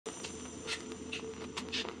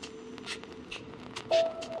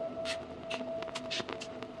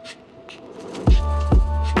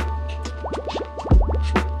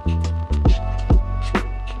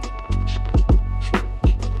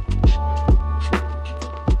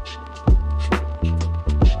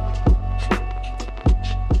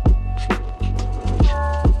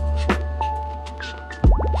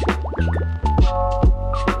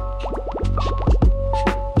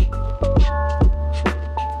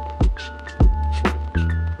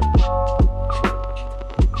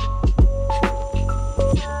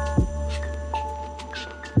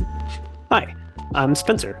I'm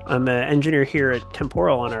Spencer. I'm an engineer here at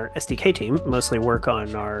Temporal on our SDK team. Mostly work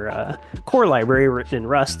on our core library written in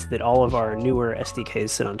Rust that all of our newer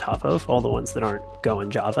SDKs sit on top of, all the ones that aren't Go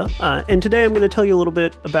and Java. And today I'm going to tell you a little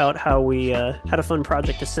bit about how we had a fun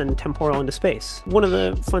project to send Temporal into space. One of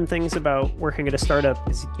the fun things about working at a startup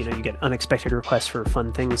is, you get unexpected requests for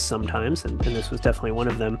fun things sometimes, and this was definitely one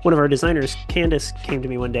of them. One of our designers, Candace, came to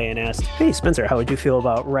me one day and asked, "Hey, Spencer, how would you feel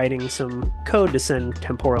about writing some code to send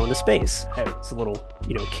Temporal into space?" I was a little,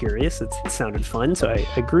 curious. It sounded fun, so I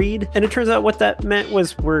agreed. And it turns out what that meant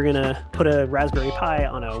was we're gonna put a Raspberry Pi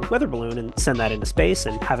on a weather balloon and send that into space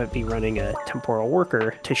and have it be running a temporal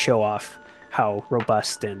worker to show off how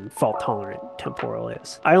robust and fault-tolerant Temporal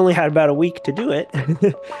is. I only had about a week to do it,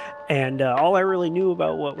 and all I really knew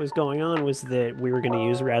about what was going on was that we were going to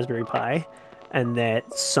use Raspberry Pi, and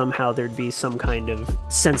that somehow there'd be some kind of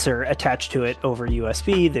sensor attached to it over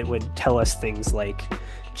USB that would tell us things like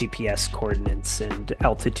GPS coordinates and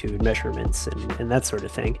altitude measurements and that sort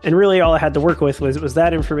of thing. And really all I had to work with was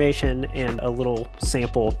that information and a little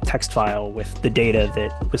sample text file with the data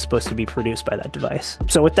that was supposed to be produced by that device.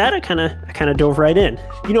 So with that, I kind of dove right in.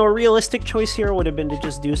 A realistic choice here would have been to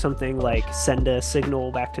just do something like send a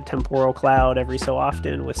signal back to Temporal Cloud every so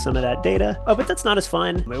often with some of that data. But that's not as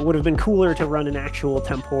fun. It would have been cooler to run an actual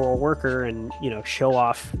temporal worker and, show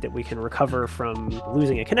off that we can recover from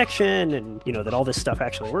losing a connection and, that all this stuff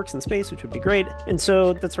actually works in space, which would be great. And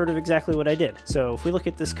so that's sort of exactly what I did. So if we look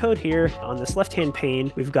at this code here on this left-hand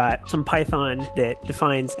pane, we've got some Python that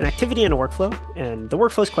defines an activity and a workflow. And the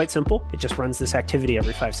workflow is quite simple. It just runs this activity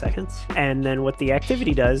every 5 seconds. And then what the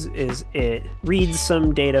activity does is it reads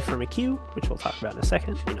some data from a queue, which we'll talk about in a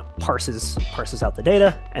second, parses out the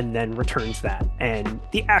data and then returns that. And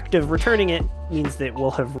the act of returning it means that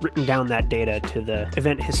we'll have written down that data to the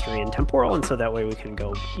event history in Temporal. And so that way we can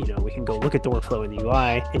go look at the workflow in the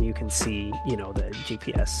UI and you can see, the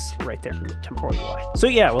GPS right there from the Temporal UI. So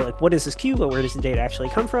yeah, well, what is this queue? But where does the data actually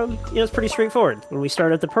come from? It's pretty straightforward. When we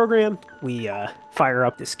start up the program, we fire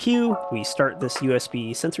up this queue. We start this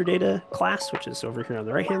USB sensor data class, which is over here on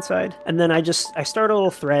the right-hand side. And then I start a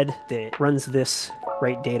little thread that runs this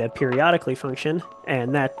write data periodically function,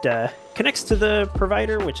 and that connects to the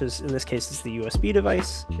provider, which is, in this case, is the USB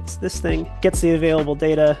device. It's this thing, gets the available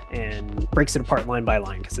data and breaks it apart line by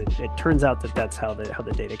line, because it turns out that that's how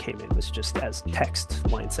the data came in, was just as text,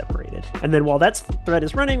 line separated. And then while that thread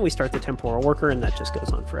is running, we start the temporal worker, and that just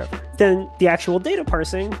goes on forever. Then the actual data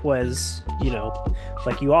parsing was,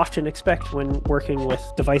 like you often expect when working with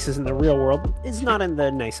devices in the real world, is not in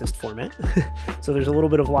the nicest format. So there's a little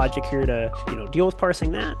bit of logic here to, deal with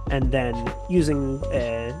parsing that, and then using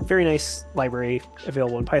a very nice library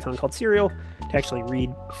available in Python called Serial to actually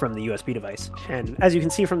read from the USB device. And as you can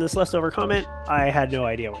see from this leftover comment, I had no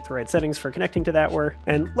idea what the right settings for connecting to that were.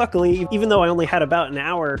 And luckily, even though I only had about an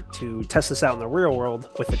hour to test this out in the real world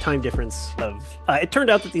with the time difference of, it turned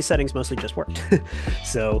out that these settings mostly just worked.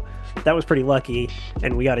 So that was pretty lucky,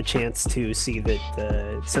 and we got a chance to see that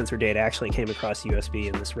the sensor data actually came across USB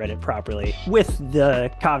and this read it properly, with the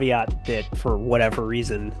caveat that for whatever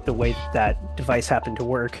reason, the way that device happened to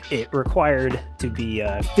work, it required to be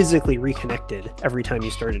physically reconnected every time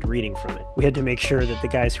you started reading from it. We had to make sure that the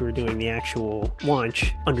guys who were doing the actual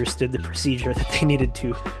launch understood the procedure that they needed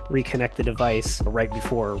to reconnect the device right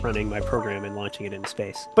before running my program and launching it into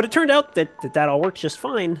space. But it turned out that all worked just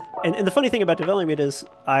fine. And the funny thing about developing it is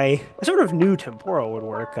I sort of knew Temporal would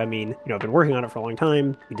work. I mean, I've been working on it for a long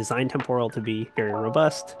time. We designed Temporal to be very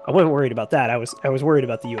robust. I wasn't worried about that. I was worried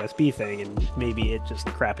about the USB thing and maybe it just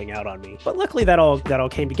crapping out on me. But luckily that all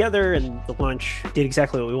came together, and the launch did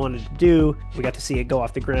exactly what we wanted to do. We got to see it go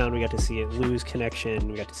off the ground. We got to see it lose connection.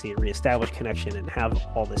 We got to see it reestablish connection and have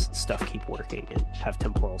all this stuff keep working and have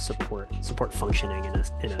Temporal support functioning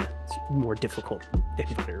in a more difficult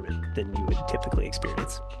environment than you would typically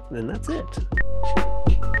experience. And then that's it.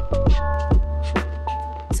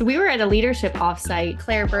 So we were at a leadership offsite.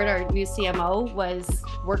 Claire Bird, our new CMO, was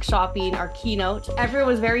workshopping our keynote. Everyone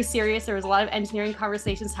was very serious. There was a lot of engineering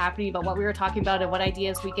conversations happening about what we were talking about and what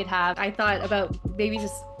ideas we could have. I thought about maybe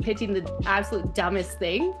just pitching the absolute dumbest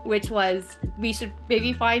thing, which was we should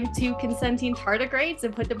maybe find 2 consenting tardigrades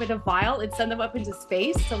and put them in a vial and send them up into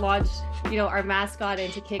space to launch, our mascot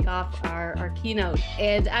and to kick off our keynote.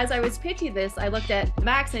 And as I was pitching this, I looked at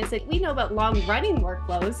Max and I said, we know about long running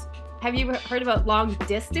workflows. Have you heard about long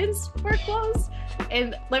distance workflows?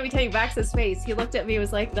 And let me tell you, Max's face, he looked at me and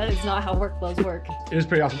was like, that is not how workflows work. It was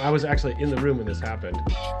pretty awesome. I was actually in the room when this happened.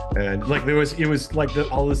 And it was like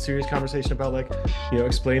all this serious conversation about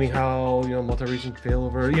explaining how, multi-region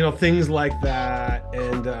failover, things like that.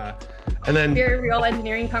 And then very real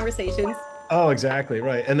engineering conversations. Oh, exactly,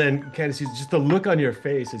 right. And then Candace, just the look on your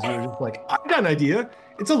face as you were just like, I've got an idea.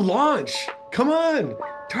 It's a launch. Come on,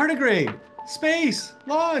 tardigrade, space,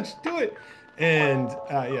 launch, do it. And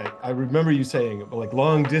yeah, I remember you saying like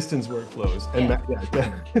long distance workflows. And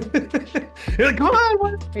yeah. You're like, come on.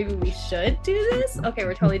 What? Maybe we should do this? Okay,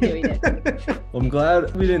 we're totally doing it. Well, I'm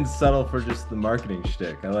glad we didn't settle for just the marketing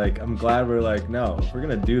shtick. I'm glad we're like, no, if we're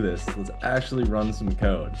gonna do this, let's actually run some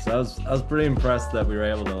code. So I was pretty impressed that we were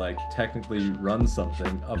able to like technically run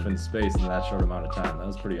something up in space in that short amount of time. That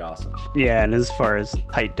was pretty awesome. Yeah, and as far as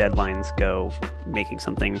tight deadlines go, making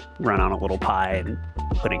something run on a little Pi and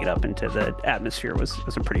putting it up into the atmosphere was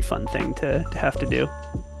a pretty fun thing to have to do.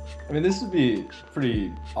 I mean, this would be a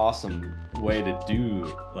pretty awesome way to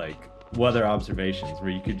do like weather observations where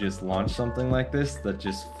you could just launch something like this that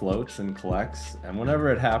just floats and collects, and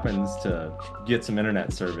whenever it happens to get some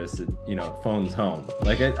internet service, it phones home.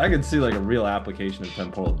 Like I could see like a real application of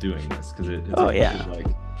Temporal doing this, because it's like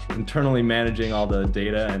internally managing all the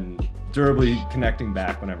data and durably connecting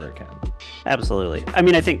back whenever it can. Absolutely. I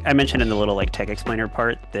mean, I think I mentioned in the little like tech explainer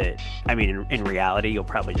part that, I mean, in reality, you'll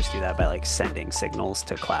probably just do that by like sending signals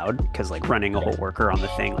to cloud, because like running a whole worker on the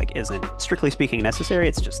thing like isn't strictly speaking necessary.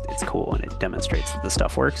 It's cool and it demonstrates that the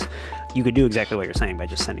stuff works. You could do exactly what you're saying by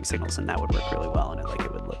just sending signals, and that would work really well, and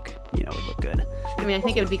it would look good. I mean, I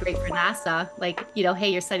think it would be great for NASA. Like, hey,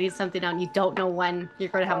 you're sending something out and you don't know when you're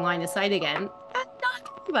going to have line of sight again. Not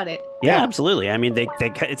think about it. Yeah, absolutely. I mean,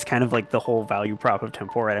 it's kind of like the whole value prop of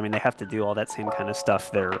Temporal. I mean, they have to do all that same kind of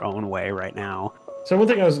stuff their own way right now. So one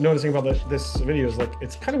thing I was noticing about this video is like,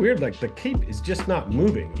 it's kind of weird. Like the cape is just not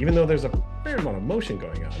moving, even though there's a fair amount of motion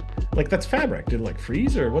going on. Like that's fabric. Did it like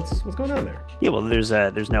freeze, or what's going on there? Yeah, well, there's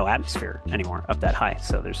no atmosphere anymore up that high,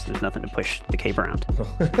 so there's nothing to push the cape around.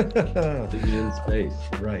 In space,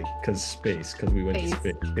 right? Because we went to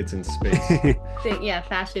space. It's in space. Yeah,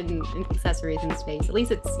 fashion and accessories in space. At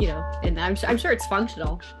least it's and I'm sure it's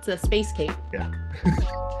functional. It's a space cape. Yeah.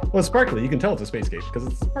 Well, it's sparkly. You can tell it's a space cape because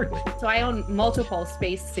it's sparkly. So I own multiple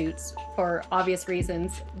space suits for obvious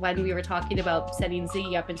reasons. When we were talking about sending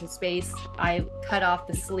Ziggy up into space, I cut off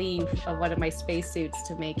the sleeve of one of my space suits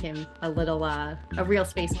to make him a real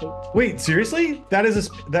space cape. Wait, seriously? That is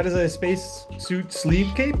a space suit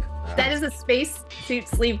sleeve cape? That is a space suit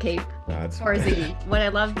sleeve cape for Ziggy. What I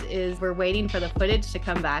loved is we're waiting for the footage to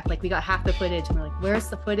come back. Like we got half the footage and we're like, where's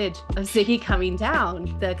the footage of Ziggy coming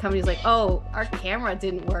down? The company's like, oh, our camera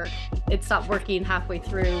didn't work. It stopped working halfway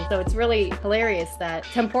through. So it's really hilarious that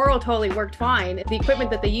Temporal totally worked fine. The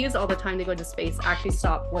equipment that they use all the time to go into space actually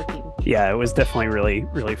stopped working. Yeah, it was definitely really,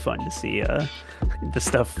 really fun to see the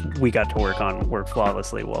stuff we got to work on work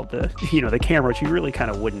flawlessly, while the camera, which you really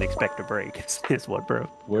kind of wouldn't expect to break, is what broke.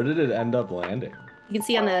 Where did it end up landing? You can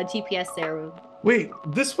see on the GPS there. Wait,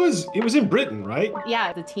 it was in Britain, right?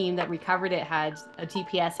 Yeah, the team that recovered it had a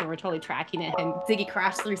GPS and we're totally tracking it. And Ziggy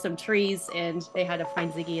crashed through some trees and they had to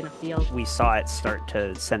find Ziggy in a field. We saw it start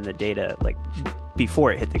to send the data like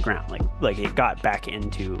before it hit the ground. Like it got back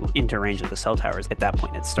into range of the cell towers. At that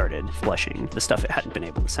point, it started flushing the stuff it hadn't been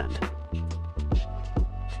able to send.